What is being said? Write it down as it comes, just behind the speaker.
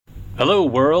Hello,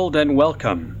 world, and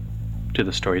welcome to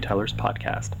the Storytellers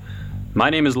Podcast.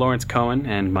 My name is Lawrence Cohen,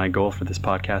 and my goal for this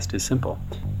podcast is simple.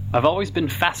 I've always been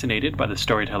fascinated by the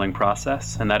storytelling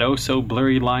process and that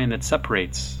oh-so-blurry line that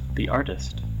separates the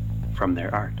artist from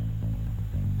their art.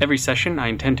 Every session, I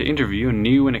intend to interview a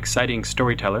new and exciting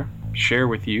storyteller, share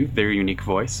with you their unique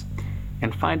voice,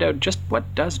 and find out just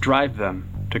what does drive them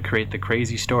to create the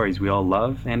crazy stories we all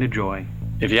love and enjoy.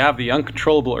 If you have the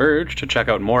uncontrollable urge to check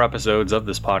out more episodes of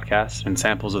this podcast and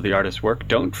samples of the artist's work,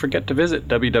 don't forget to visit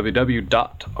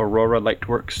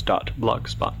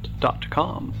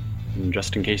www.auroralightworks.blogspot.com. And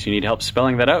just in case you need help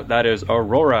spelling that out, that is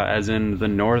Aurora, as in the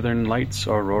Northern Lights,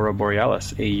 Aurora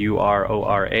Borealis,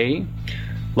 A-U-R-O-R-A.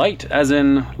 Light, as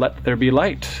in let there be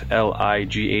light,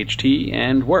 L-I-G-H-T,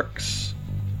 and works,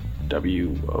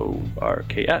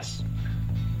 W-O-R-K-S,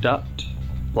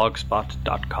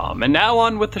 blogspot.com. And now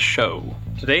on with the show.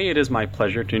 Today it is my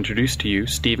pleasure to introduce to you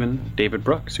Stephen David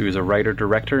Brooks, who is a writer,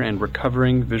 director, and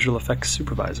recovering visual effects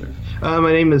supervisor.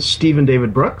 My name is Stephen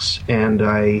David Brooks, and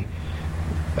I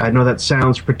know that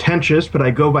sounds pretentious, but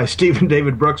I go by Stephen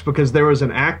David Brooks because there was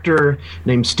an actor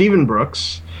named Stephen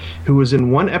Brooks who was in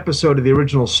one episode of the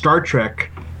original Star Trek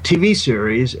TV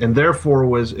series and therefore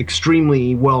was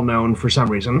extremely well known for some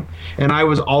reason, and I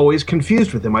was always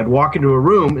confused with him. I'd walk into a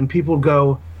room and people would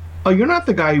go, "Oh, you're not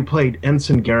the guy who played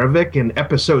Ensign Garevik in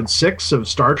episode 6 of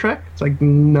Star Trek?" It's like,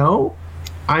 no,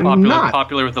 I'm not.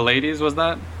 Popular with the ladies, was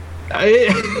that?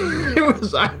 It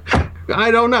was, I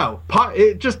don't know.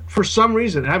 It just, for some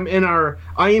reason, in our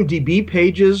IMDb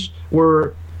pages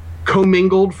were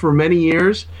commingled for many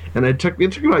years, and it took me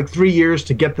like 3 years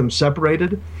to get them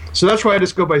separated. So that's why I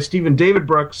just go by Stephen David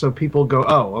Brooks, so people go,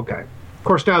 oh, okay. Of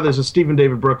course, now there's a Stephen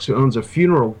David Brooks who owns a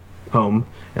funeral home,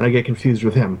 and I get confused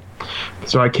with him.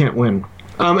 So I can't win.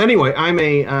 Anyway, I'm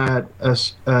a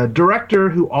director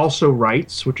who also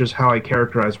writes, which is how I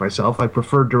characterize myself. I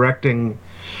prefer directing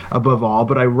above all,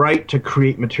 but I write to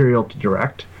create material to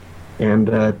direct and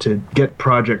to get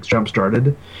projects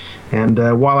jump-started.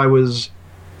 And while I was,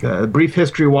 brief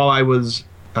history, while I was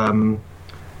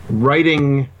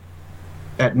writing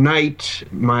at night,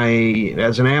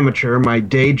 as an amateur, my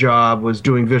day job was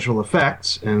doing visual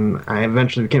effects, and I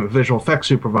eventually became a visual effects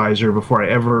supervisor before I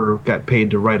ever got paid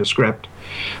to write a script.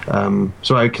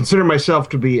 So I consider myself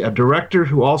to be a director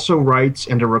who also writes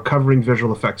and a recovering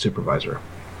visual effects supervisor.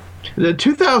 The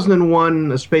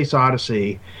 2001 A Space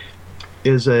Odyssey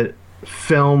is a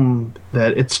film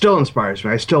that it still inspires me.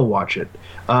 I still watch it.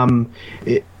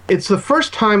 It's the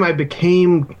first time I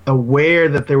became aware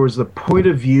that there was the point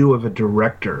of view of a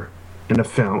director in a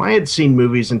film. I had seen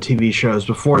movies and TV shows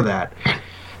before that,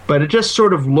 but it just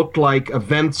sort of looked like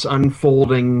events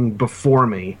unfolding before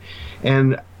me.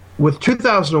 And with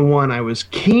 2001, I was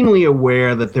keenly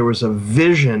aware that there was a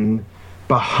vision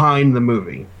behind the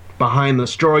movie, behind the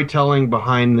storytelling,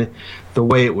 behind the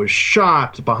way it was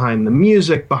shot, behind the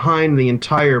music, behind the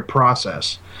entire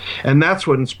process. And that's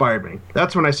what inspired me.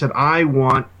 That's when I said, I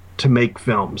want to make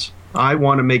films. I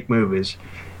want to make movies.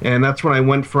 And that's when I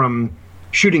went from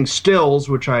shooting stills,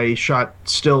 which I shot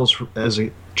stills as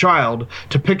a child,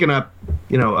 to picking up,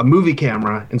 a movie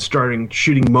camera and starting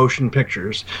shooting motion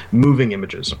pictures, moving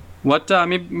images. What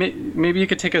maybe you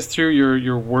could take us through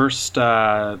your worst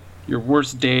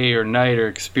day or night or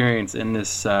experience in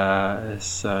this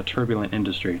turbulent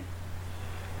industry.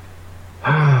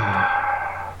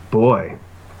 Boy,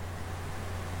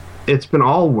 it's been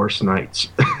all worse nights.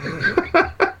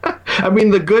 I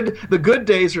mean, the good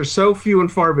days are so few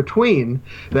and far between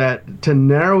that to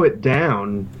narrow it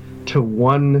down to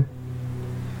one.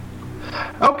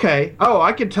 Okay. Oh,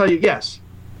 I can tell you. Yes,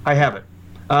 I have it.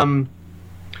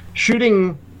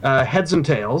 Shooting Heads and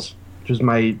Tails, which is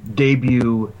my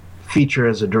debut feature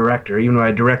as a director, even though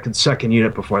I directed second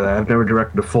unit before that. I've never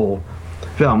directed a full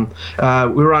film.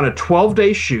 We were on a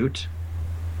 12-day shoot.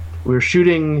 We were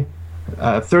shooting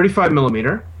 35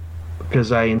 millimeter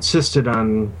because I insisted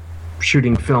on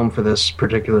shooting film for this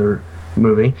particular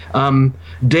movie.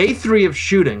 Day 3 of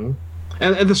shooting,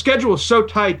 and the schedule was so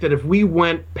tight that if we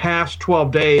went past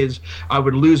 12 days, I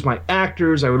would lose my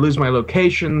actors, I would lose my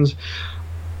locations.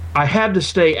 I had to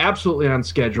stay absolutely on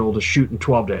schedule to shoot in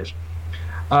 12 days.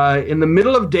 In the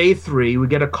middle of day 3, we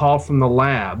get a call from the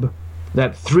lab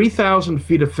that 3,000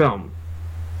 feet of film,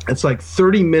 it's like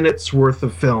 30 minutes worth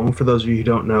of film, for those of you who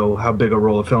don't know how big a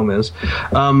roll of film is,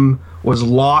 was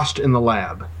lost in the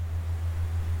lab.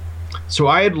 So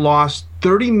I had lost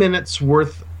 30 minutes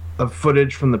worth of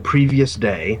footage from the previous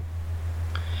day.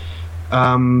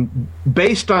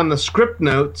 Based on the script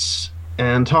notes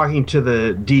and talking to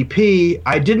the DP,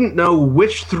 I didn't know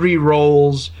which 3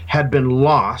 rolls had been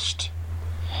lost.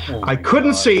 Oh I my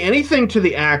couldn't God. say anything to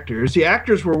the actors. The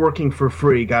actors were working for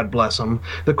free, God bless them.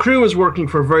 The crew was working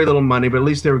for very little money, but at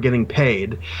least they were getting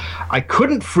paid. I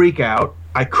couldn't freak out.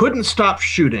 I couldn't stop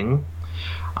shooting.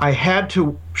 I had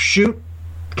to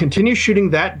continue shooting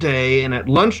that day, and at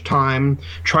lunchtime,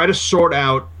 try to sort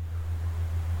out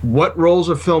what rolls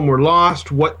of film were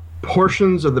lost, what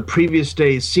portions of the previous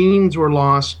day's scenes were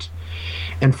lost,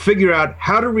 and figure out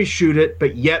how to reshoot it,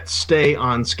 but yet stay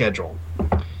on schedule.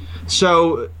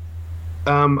 So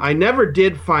I never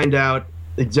did find out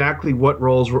exactly what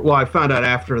roles were. Well, I found out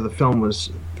after the film was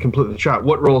completely shot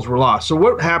what roles were lost. So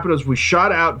what happened was we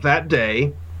shot out that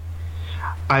day.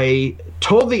 I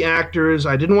told the actors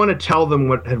I didn't want to tell them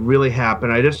what had really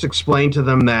happened. I just explained to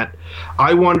them that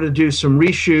I wanted to do some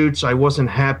reshoots. I wasn't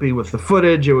happy with the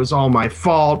footage. It was all my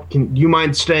fault. Can you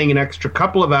mind staying an extra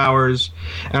couple of hours?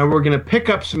 And we're going to pick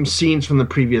up some scenes from the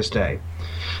previous day.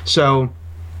 So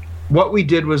what we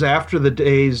did was, after the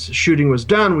day's shooting was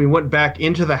done, we went back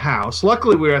into the house.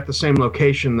 Luckily, we were at the same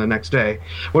location the next day.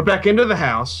 Went back into the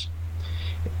house.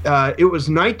 It was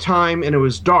nighttime and it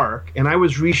was dark, and I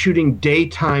was reshooting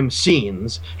daytime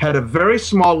scenes. Had a very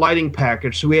small lighting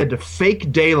package, so we had to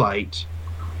fake daylight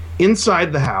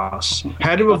inside the house.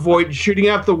 Had to avoid shooting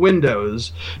out the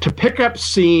windows to pick up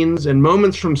scenes and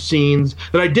moments from scenes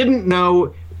that I didn't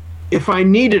know if I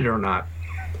needed or not.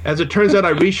 As it turns out,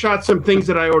 I reshot some things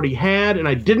that I already had, and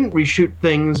I didn't reshoot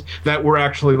things that were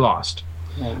actually lost.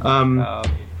 In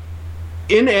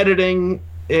editing,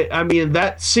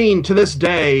 that scene to this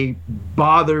day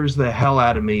bothers the hell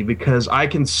out of me because I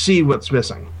can see what's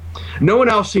missing. No one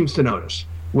else seems to notice,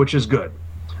 which is good.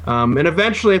 And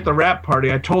eventually at the wrap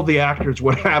party, I told the actors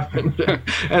what happened.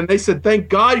 And they said, thank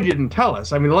God you didn't tell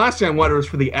us. I mean, the last thing I wanted was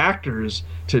for the actors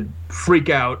to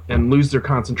freak out and lose their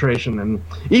concentration. And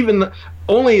even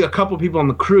only a couple of people on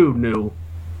the crew knew,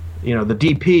 the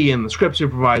DP and the script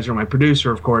supervisor, my producer,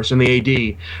 of course, and the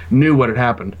AD knew what had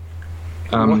happened.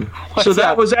 So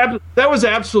that was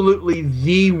absolutely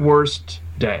the worst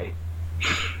day.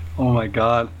 Oh my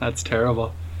God, that's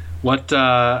terrible.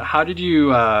 How did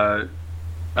you,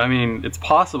 it's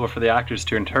possible for the actors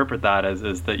to interpret that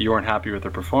as that you weren't happy with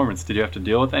their performance. Did you have to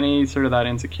deal with any sort of that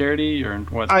insecurity, or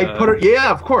what?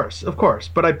 Yeah, of course,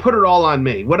 but I put it all on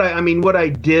me. What I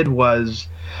did was,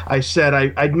 I said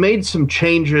I'd made some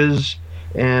changes,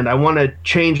 and I want to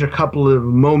change a couple of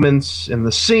moments in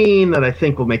the scene that I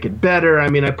think will make it better.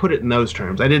 I put it in those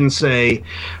terms. I didn't say,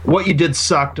 what you did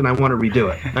sucked and I want to redo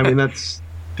it. That's...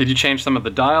 Did you change some of the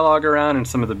dialogue around and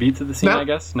some of the beats of the scene, I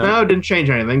guess? No, I didn't change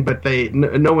anything, but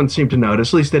no one seemed to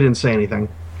notice. At least they didn't say anything.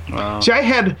 Wow. See, I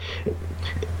had...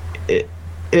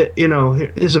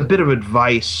 is a bit of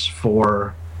advice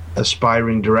for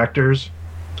aspiring directors,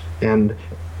 and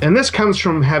this comes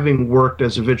from having worked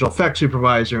as a visual effects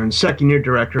supervisor and second-year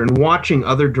director and watching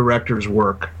other directors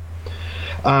work.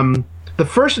 The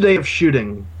first day of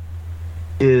shooting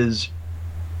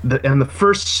the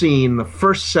first scene, the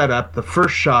first setup, the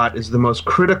first shot is the most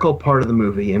critical part of the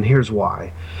movie, and here's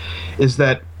why. Is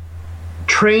that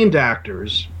trained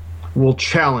actors will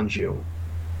challenge you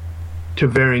to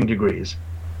varying degrees.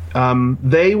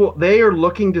 They are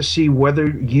looking to see whether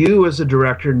you as a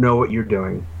director know what you're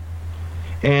doing.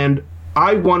 And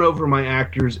I won over my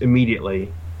actors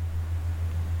immediately.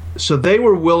 So they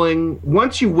were willing,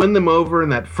 once you win them over in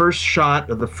that first shot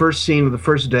of the first scene of the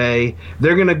first day,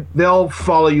 they'll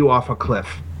follow you off a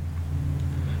cliff.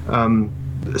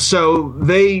 So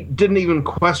they didn't even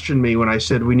question me when I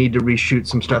said we need to reshoot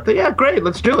some stuff. Yeah, great,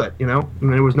 let's do it, and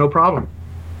there was no problem.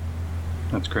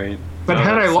 That's great. But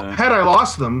had I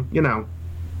lost them,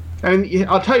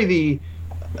 I'll tell you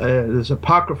this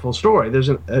apocryphal story. There's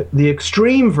the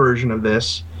extreme version of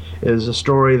this is a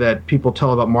story that people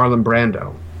tell about Marlon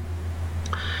Brando.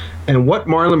 And what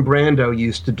Marlon Brando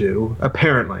used to do,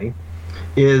 apparently,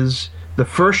 is the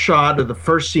first shot of the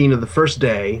first scene of the first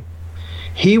day,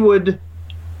 he would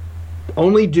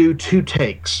only do 2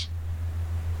 takes.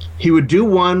 He would do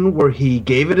one where he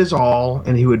gave it his all,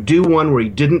 and he would do one where he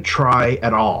didn't try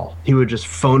at all. He would just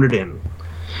phone it in.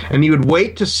 And he would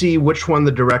wait to see which one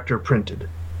the director printed.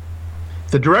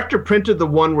 If the director printed the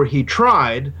one where he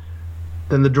tried,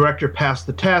 then the director passed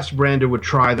the test. Brando would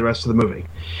try the rest of the movie.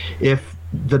 If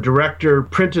the director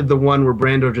printed the one where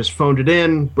Brando just phoned it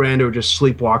in, Brando would just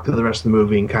sleepwalk through the rest of the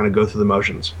movie and kind of go through the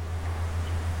motions.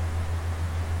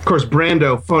 Of course,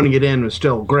 Brando phoning it in was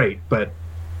still great, but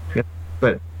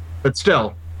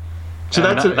still. So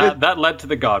that led to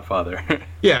The Godfather.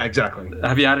 Yeah, exactly.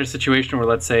 Have you had a situation where,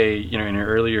 let's say, in your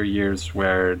earlier years,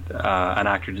 where an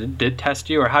actor did test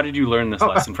you, or how did you learn this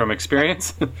lesson from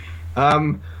experience?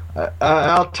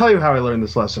 I'll tell you how I learned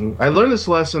this lesson. I learned this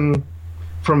lesson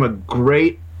from a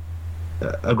great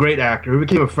a great actor who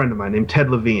became a friend of mine named Ted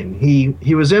Levine.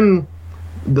 He was in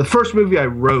the first movie I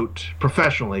wrote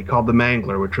professionally, called The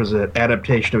Mangler, which was an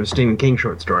adaptation of a Stephen King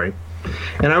short story.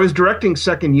 And I was directing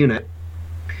second unit.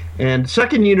 And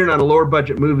second unit on a lower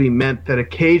budget movie meant that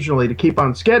occasionally, to keep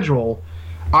on schedule,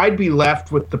 I'd be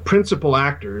left with the principal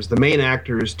actors, the main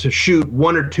actors, to shoot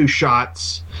one or two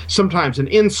shots, sometimes an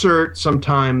insert,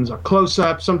 sometimes a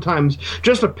close-up, sometimes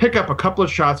just to pick up a couple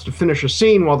of shots to finish a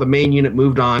scene while the main unit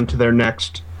moved on to their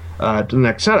next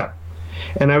setup.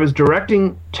 And I was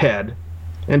directing Ted,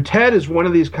 and Ted is one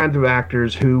of these kinds of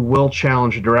actors who will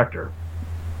challenge a director.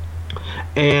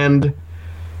 And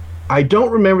I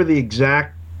don't remember the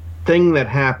exact thing that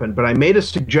happened, but I made a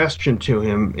suggestion to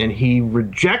him, and he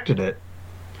rejected it.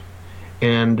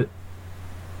 And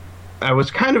I was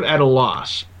kind of at a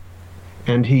loss.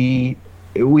 And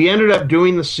we ended up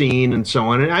doing the scene and so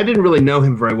on. And I didn't really know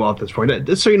him very well at this point.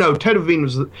 So, you know, Ted Levine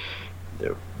was,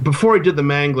 before he did The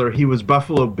Mangler, he was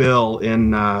Buffalo Bill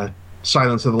in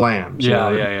Silence of the Lambs.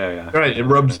 Yeah. Right, it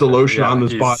rubs the lotion on the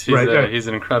spot. He's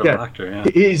an incredible actor, yeah.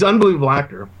 He's an unbelievable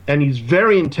actor, and he's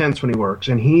very intense when he works,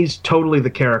 and he's totally the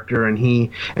character, and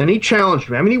he challenged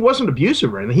me. I mean, he wasn't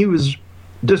abusive or anything. He was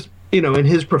just, you know, in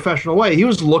his professional way, he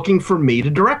was looking for me to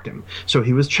direct him. So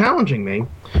he was challenging me,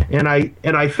 and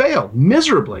I failed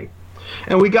miserably.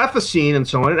 And we got the scene and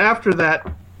so on, and after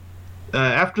that,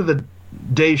 after the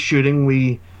day's shooting,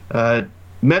 we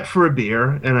met for a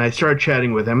beer, and I started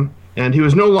chatting with him. And he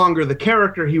was no longer the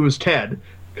character, he was Ted,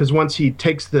 because once he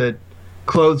takes the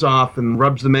clothes off and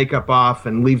rubs the makeup off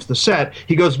and leaves the set,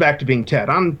 he goes back to being Ted.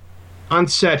 On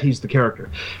set, he's the character.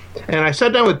 And I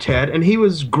sat down with Ted, and he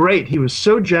was great. He was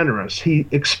so generous. He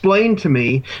explained to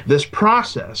me this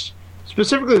process,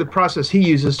 specifically the process he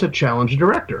uses to challenge a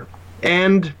director.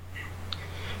 And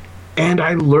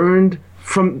I learned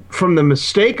from the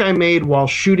mistake I made while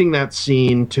shooting that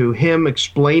scene to him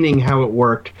explaining how it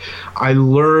worked, I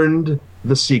learned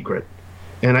the secret.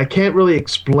 And I can't really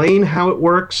explain how it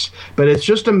works, but it's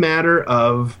just a matter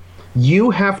of you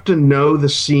have to know the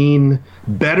scene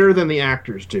better than the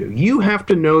actors do. You have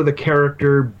to know the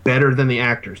character better than the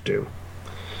actors do.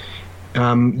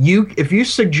 If you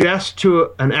suggest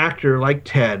to an actor like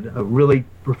Ted, a really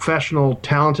professional,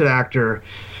 talented actor,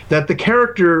 that the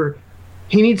character,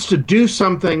 he needs to do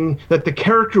something that the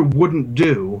character wouldn't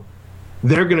do,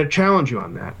 they're going to challenge you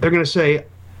on that. They're going to say,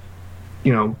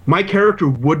 you know, my character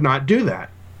would not do that.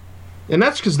 And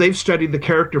that's because they've studied the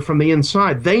character from the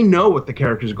inside. They know what the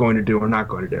character is going to do or not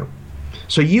going to do.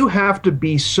 So you have to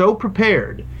be so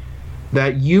prepared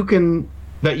that you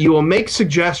will make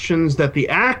suggestions that the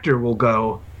actor will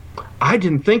go, I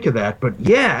didn't think of that, but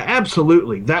yeah,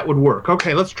 absolutely, that would work.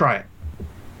 Okay, let's try it.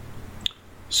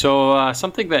 So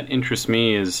something that interests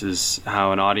me is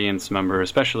how an audience member,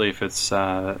 especially if it's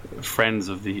friends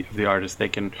of the artist, they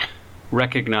can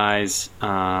recognize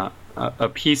a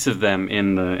piece of them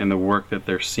in the work that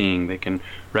they're seeing. They can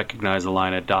recognize a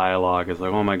line of dialogue as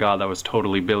like, oh my God, that was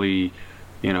totally Billy,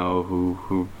 you know,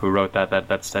 who wrote that.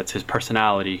 That's his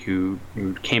personality who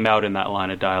came out in that line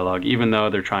of dialogue. Even though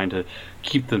they're trying to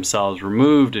keep themselves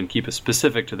removed and keep it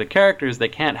specific to the characters, they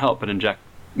can't help but inject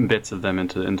bits of them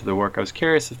into the work. I was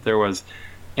curious if there was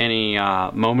any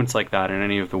moments like that in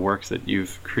any of the works that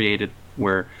you've created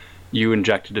where you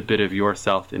injected a bit of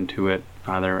yourself into it,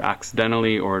 either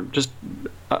accidentally or just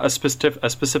a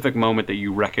specific moment that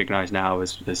you recognize now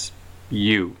as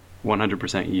you,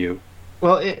 100% you.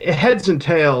 Well, it heads and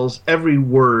tails, every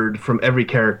word from every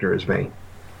character is me.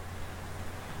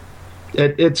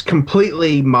 It's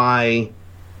completely my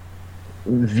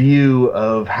view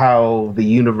of how the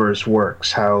universe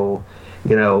works, how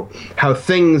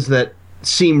things that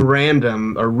seem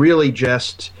random are really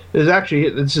just,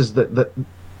 this is the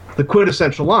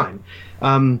quintessential line.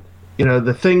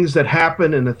 The things that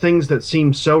happen and the things that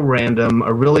seem so random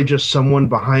are really just someone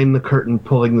behind the curtain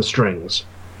pulling the strings.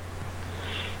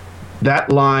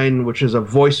 That line, which is a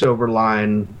voiceover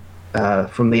line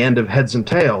from the end of Heads and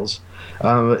Tails,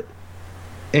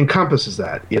 encompasses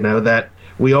that, that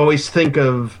we always think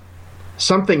of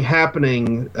something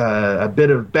happening, a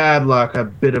bit of bad luck, a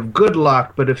bit of good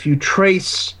luck, but if you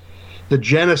trace the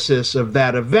genesis of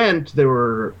that event, there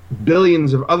were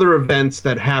billions of other events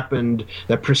that happened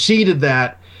that preceded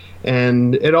that,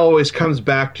 and it always comes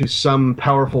back to some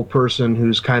powerful person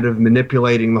who's kind of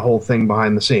manipulating the whole thing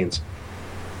behind the scenes.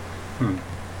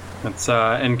 That's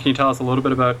and can you tell us a little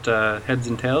bit about Heads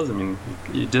and Tails? I mean,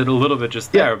 you did a little bit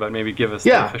just there, but maybe give us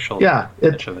the official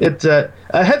pitch of it.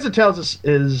 Heads and Tails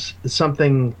is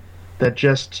something that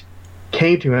just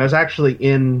came to me. I was actually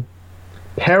in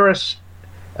Paris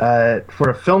for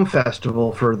a film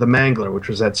festival for The Mangler, which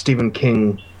was that Stephen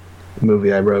King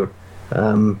movie I wrote.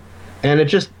 And it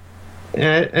just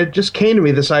came to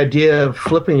me, this idea of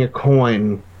flipping a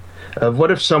coin, of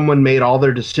what if someone made all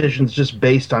their decisions just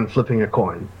based on flipping a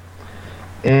coin.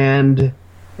 And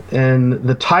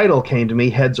the title came to me,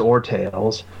 Heads or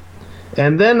Tails.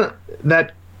 And then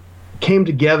that came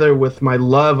together with my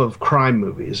love of crime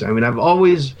movies. I mean, I've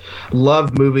always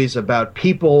loved movies about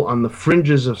people on the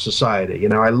fringes of society. You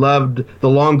know, I loved The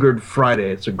Long Good Friday.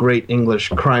 It's a great English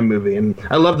crime movie. And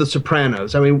I love The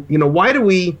Sopranos. I mean, you know, why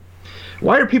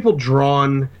are people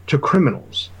drawn to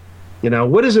criminals? You know,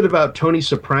 what is it about Tony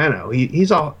Soprano? He's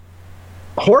a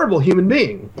horrible human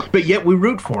being, but yet we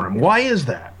root for him. Why is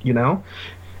that, you know?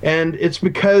 And it's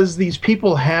because these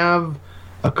people have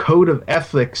a code of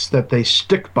ethics that they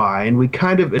stick by, and we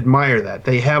kind of admire that.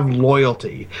 They have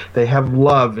loyalty. They have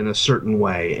love in a certain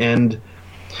way. And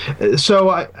so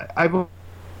I've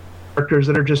characters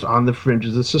that are just on the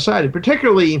fringes of society,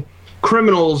 particularly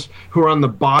criminals who are on the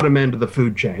bottom end of the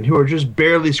food chain, who are just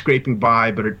barely scraping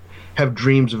by but have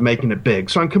dreams of making it big.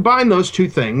 So I combined those two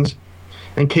things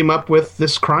and came up with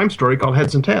this crime story called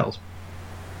Heads and Tails.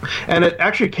 And it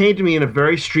actually came to me in a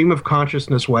very stream of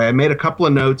consciousness way. I made a couple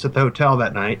of notes at the hotel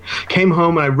that night, came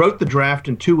home, and I wrote the draft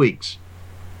in 2 weeks.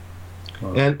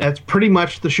 Wow. And that's pretty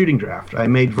much the shooting draft. I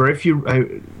made very few,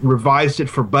 I revised it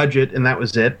for budget, and that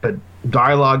was it. But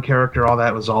dialogue, character, all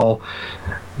that was all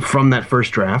from that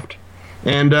first draft.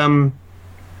 And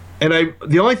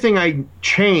the only thing I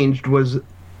changed was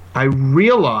I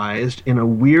realized in a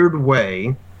weird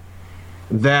way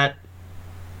that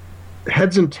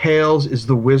Heads and Tails is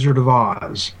the Wizard of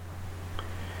Oz,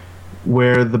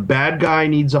 where the bad guy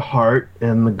needs a heart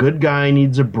and the good guy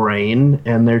needs a brain,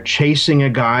 and they're chasing a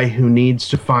guy who needs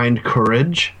to find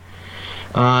courage.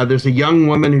 There's a young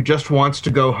woman who just wants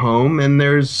to go home, and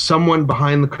there's someone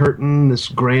behind the curtain, this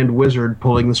grand wizard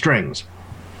pulling the strings.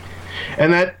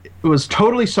 And that was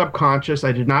totally subconscious.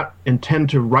 I did not intend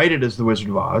to write it as the Wizard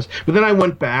of Oz, but then I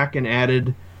went back and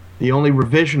added. The only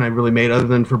revision I really made, other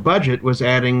than for budget, was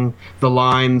adding the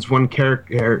lines one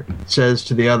character says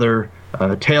to the other.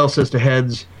 Tails says to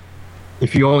Heads,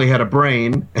 "If you only had a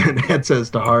brain," and Head says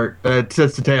to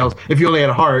Tails, "If you only had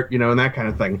a heart," you know, and that kind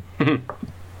of thing.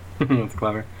 That's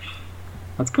clever.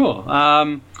 That's cool.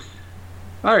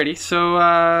 Alrighty, so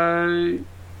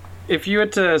if you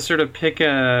had to sort of pick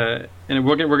and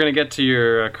we're gonna get to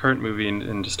your current movie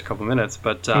in just a couple minutes,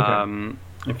 but. Okay.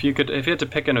 If you had to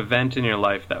pick an event in your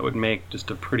life that would make just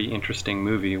a pretty interesting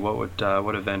movie, what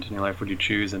event in your life would you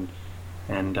choose, and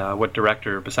what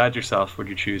director besides yourself would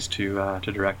you choose to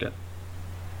direct it?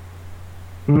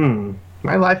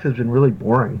 My life has been really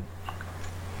boring.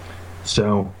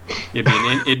 So it'd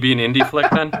be an indie flick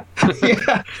then.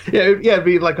 yeah, it'd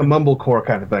be like a mumblecore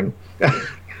kind of thing.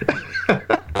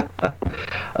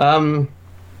 Well,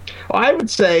 I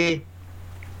would say,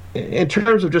 in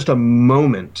terms of just a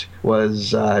moment,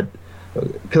 was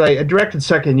because I directed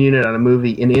second unit on a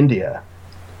movie in India,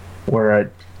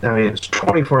 where it's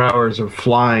 24 hours of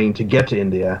flying to get to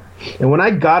India, and when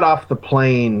I got off the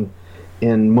plane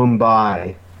in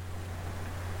Mumbai,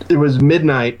 it was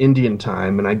midnight Indian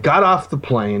time, and I got off the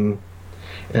plane,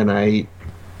 and I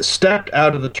stepped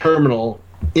out of the terminal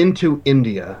into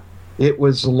India. It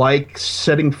was like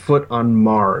setting foot on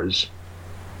Mars.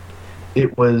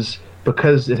 It was.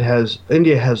 Because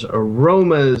India has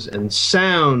aromas and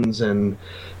sounds, and,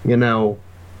 you know,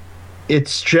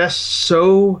 it's just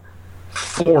so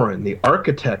foreign. The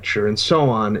architecture and so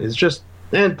on is just,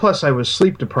 and plus I was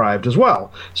sleep deprived as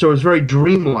well. So it was very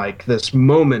dreamlike, this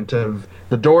moment of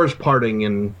the doors parting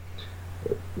and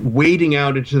wading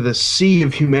out into the sea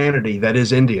of humanity that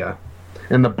is India,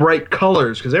 and the bright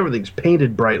colors, because everything's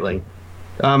painted brightly.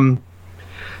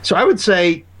 So I would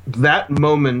say that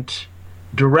moment,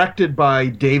 directed by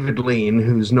David Lean,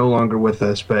 who's no longer with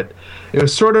us, but it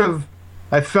was sort of,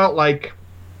 I felt like,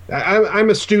 I'm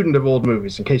a student of old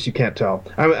movies, in case you can't tell.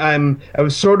 I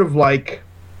was sort of like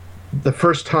the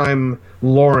first time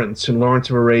Lawrence in Lawrence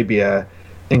of Arabia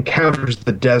encounters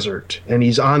the desert, and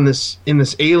he's in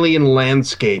this alien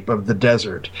landscape of the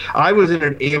desert. I was in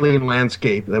an alien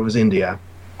landscape that was India,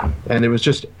 and it was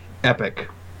just epic.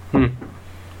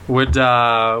 Would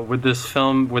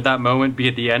that moment be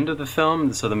at the end of the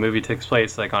film? So the movie takes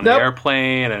place like on an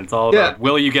airplane, and it's all about,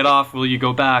 will you get off, will you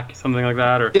go back, something like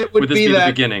that, or would this be the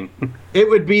beginning? It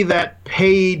would be that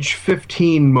page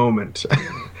 15 moment,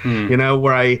 you know,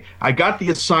 where I got the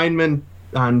assignment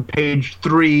on page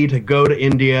 3 to go to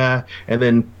India, and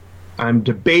then I'm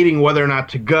debating whether or not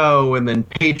to go, and then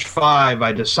page 5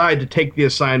 I decide to take the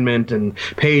assignment, and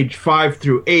page 5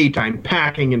 through 8 I'm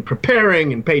packing and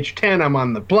preparing, and page 10 I'm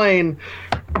on the plane.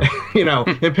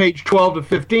 At page 12 to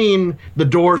 15, the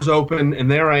doors open, and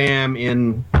there I am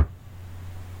in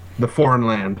the foreign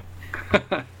land.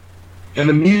 And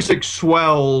the music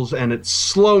swells, and it's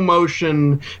slow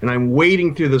motion, and I'm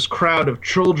wading through this crowd of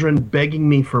children begging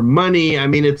me for money. I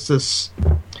mean, it's this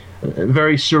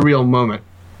very surreal moment.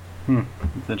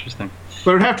 That's interesting.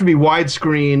 But it would have to be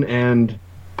widescreen and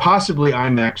possibly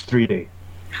IMAX 3D.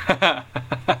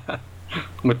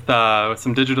 With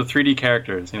some digital 3D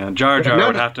characters, Jar Jar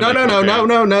would have to.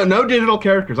 No digital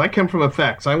characters. I come from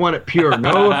effects. I want it pure,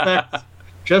 no effects,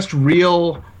 just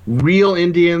real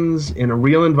Indians in a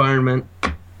real environment.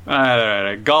 All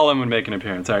right. Gollum would make an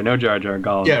appearance. All right, no Jar Jar,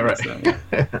 Gollum. Yeah, right.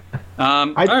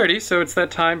 Alrighty, so it's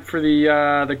that time for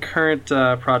the current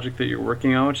project that you're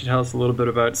working on. Why don't you tell us a little bit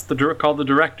about? It's called The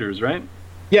Directors, right?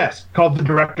 Yes, called The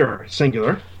Director,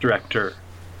 singular. Director.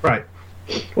 Right.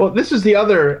 Well, this is the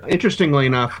other, interestingly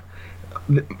enough,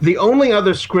 the only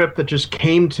other script that just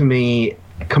came to me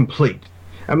complete.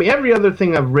 I mean, every other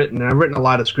thing I've written, and I've written a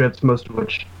lot of scripts, most of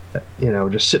which,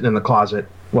 just sitting in the closet,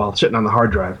 sitting on the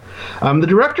hard drive. The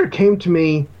Director came to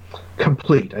me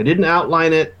complete. I didn't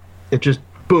outline it. It just,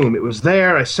 boom, it was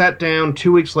there. I sat down.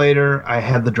 2 weeks later, I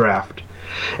had the draft.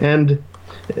 And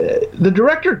the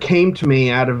Director came to me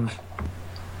out of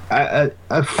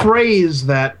a phrase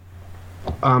that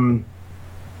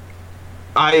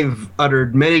I've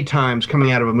uttered many times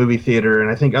coming out of a movie theater, and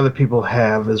I think other people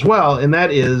have as well, and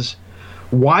that is,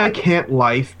 why can't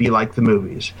life be like the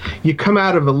movies? You come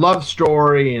out of a love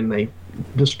story, and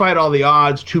despite all the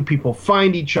odds, two people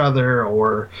find each other,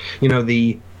 or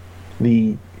the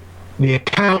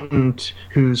accountant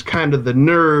who's kind of the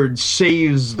nerd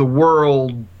saves the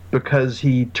world because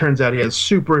he turns out he has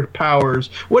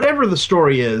superpowers. Whatever the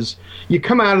story is, you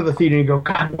come out of the theater and you go,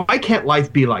 God, why can't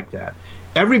life be like that?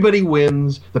 Everybody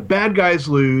wins, the bad guys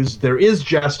lose, there is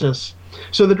justice.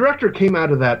 So the Director came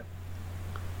out of that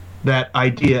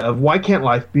idea of why can't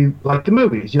life be like the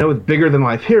movies, with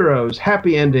bigger-than-life heroes,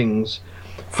 happy endings,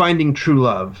 finding true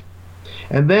love.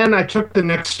 And then I took the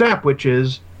next step, which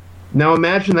is, now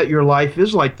imagine that your life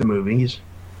is like the movies,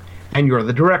 and you're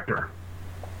the director.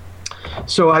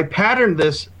 So I patterned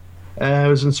this, I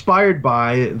was inspired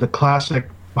by the classic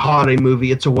holiday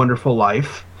movie, It's a Wonderful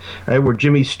Life, where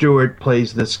Jimmy Stewart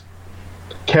plays this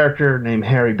character named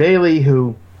Harry Bailey,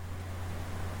 who...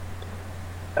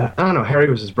 I don't know, Harry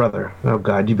was his brother. Oh,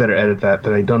 God, you better edit that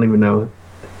I don't even know.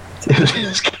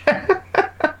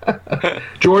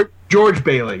 George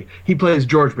Bailey. He plays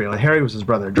George Bailey. Harry was his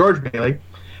brother. George Bailey,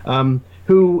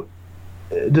 who,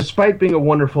 despite being a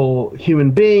wonderful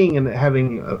human being and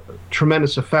having a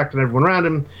tremendous effect on everyone around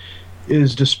him,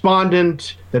 is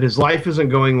despondent that his life isn't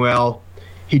going well.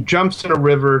 He jumps in a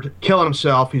river to kill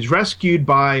himself. He's rescued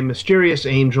by a mysterious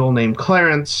angel named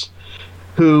Clarence,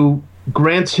 who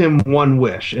grants him one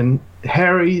wish. And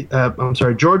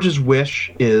George's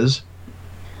wish is,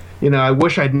 I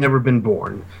wish I'd never been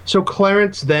born. So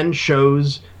Clarence then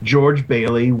shows George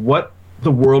Bailey what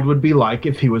the world would be like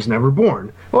if he was never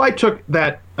born. Well, I took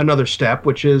that another step,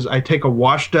 which is I take a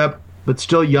washed up but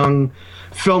still young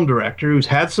film director who's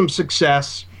had some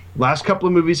success. Last couple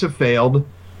of movies have failed.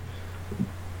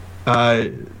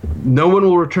 No one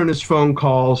will return his phone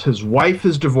calls. His wife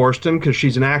has divorced him because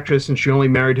she's an actress and she only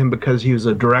married him because he was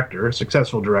a director, a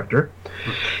successful director.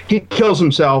 He kills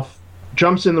himself,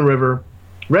 jumps in the river,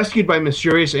 rescued by a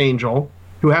mysterious angel,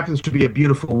 who happens to be a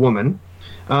beautiful woman,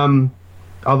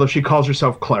 although she calls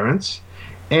herself Clarence.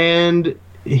 And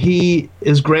he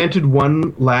is granted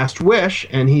one last wish,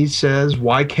 and he says,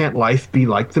 why can't life be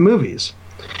like the movies?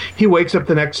 He wakes up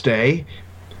the next day,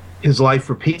 his life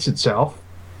repeats itself,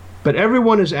 but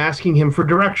everyone is asking him for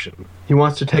direction. He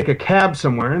wants to take a cab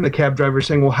somewhere, and the cab driver is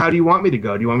saying, well, how do you want me to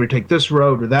go? Do you want me to take this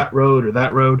road or that road or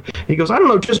that road? And he goes, I don't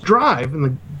know, just drive. And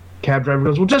the cab driver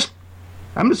goes, well,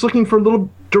 I'm just looking for a little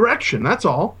direction, that's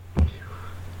all.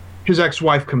 His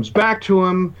ex-wife comes back to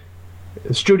him.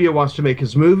 The studio wants to make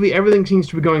his movie. Everything seems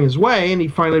to be going his way, and he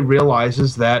finally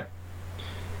realizes that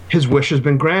his wish has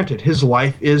been granted. His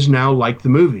life is now like the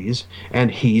movies, and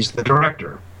he's the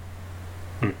director.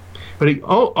 But he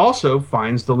also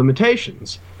finds the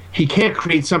limitations. He can't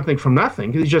create something from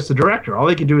nothing because he's just the director. All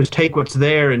he can do is take what's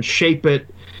there and shape it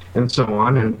and so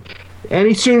on. And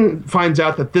he soon finds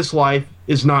out that this life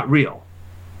is not real.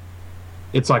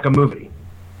 It's like a movie.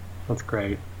 That's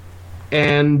great.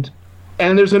 And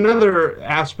there's another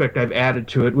aspect I've added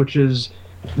to it, which is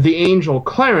the angel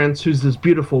Clarence, who's this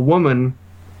beautiful woman.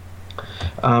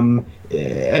 And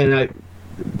I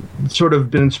sort of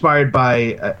been inspired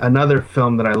by another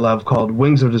film that I love called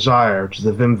Wings of Desire, which is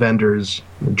a Wim Wenders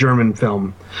German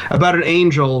film, about an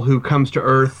angel who comes to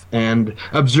Earth and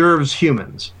observes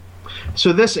humans.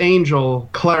 So this angel,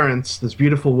 Clarence, this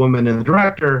beautiful woman and the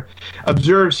director,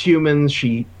 observes humans.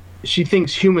 She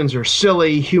thinks humans are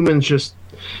silly. Humans just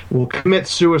will commit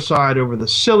suicide over the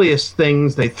silliest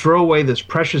things. They throw away this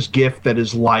precious gift that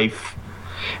is life.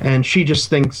 And she just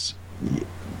thinks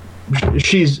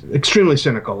she's extremely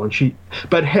cynical.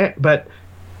 But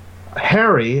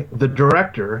Harry, the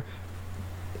director,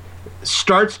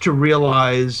 starts to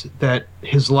realize that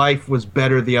his life was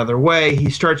better the other way.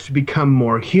 He starts to become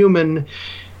more human,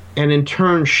 and in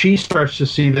turn, she starts to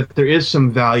see that there is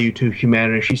some value to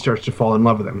humanity. She starts to fall in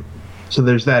love with him. So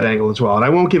there's that angle as well. And I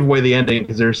won't give away the ending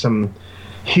because there's some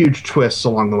huge twists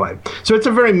along the way. So it's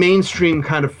a very mainstream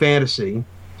kind of fantasy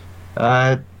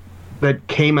that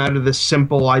came out of this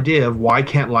simple idea of why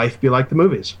can't life be like the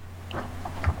movies?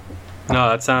 No,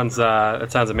 that sounds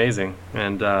amazing.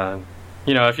 And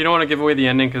if you don't want to give away the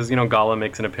ending because Gollum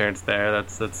makes an appearance there,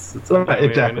 that's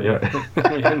exactly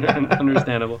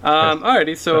understandable.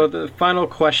 Alrighty, so the final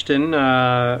question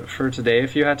for today: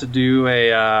 if you had to do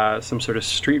some sort of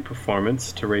street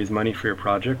performance to raise money for your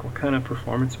project, what kind of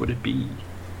performance would it be?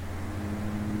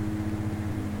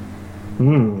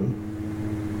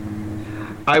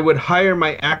 I would hire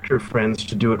my actor friends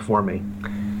to do it for me.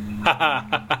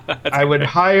 I would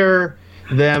hire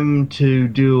them to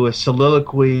do a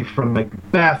soliloquy from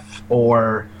Macbeth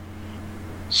or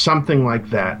something like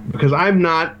that, because I am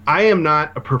not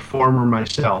a performer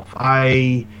myself.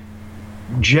 I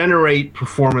generate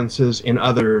performances in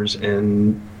others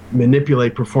and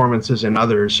manipulate performances in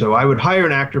others. So I would hire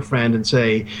an actor friend and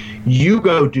say, you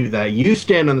go do that. You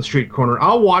stand on the street corner.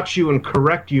 I'll watch you and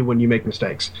correct you when you make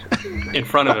mistakes. In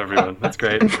front of everyone. That's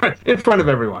great. In front of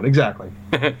everyone. Exactly.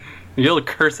 You'll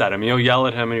curse at him. You'll yell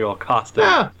at him and you'll accost him.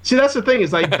 Yeah. See, that's the thing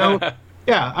is I don't.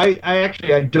 Yeah.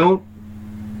 I don't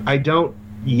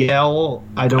yell.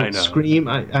 I don't scream.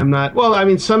 I'm not. Well, I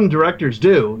mean, some directors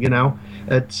do.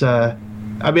 It's.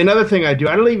 Another thing I do,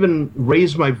 I don't even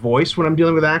raise my voice when I'm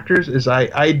dealing with actors, is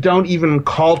I don't even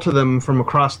call to them from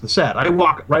across the set. I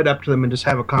walk right up to them and just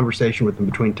have a conversation with them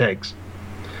between takes.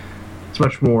 It's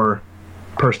much more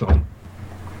personal.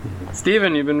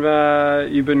 Stephen, you've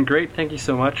been great. Thank you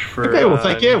so much for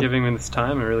thank you. giving me this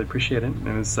time. I really appreciate it.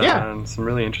 It was some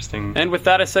really interesting. And with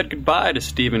that, I said goodbye to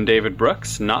Stephen David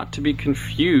Brooks, not to be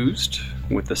confused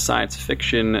with the science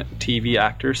fiction TV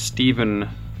actor Stephen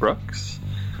Brooks.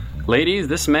 Ladies,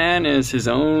 this man is his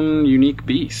own unique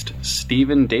beast,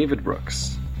 Stephen David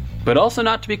Brooks. But also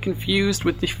not to be confused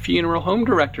with the funeral home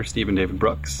director, Stephen David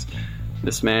Brooks.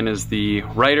 This man is the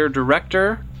writer,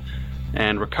 director,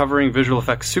 and recovering visual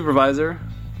effects supervisor,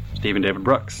 Stephen David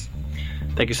Brooks.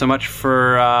 Thank you so much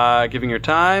for giving your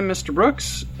time, Mr.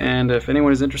 Brooks. And if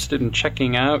anyone is interested in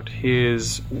checking out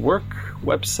his work,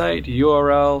 website,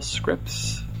 URL,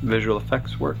 scripts, visual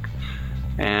effects work,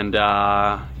 and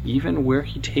even where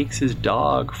he takes his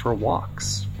dog for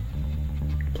walks,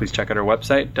 please check out our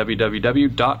website,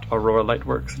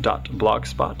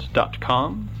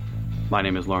 www.auroralightworks.blogspot.com. My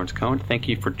name is Lawrence Cohen. Thank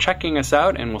you for checking us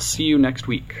out, and we'll see you next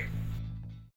week.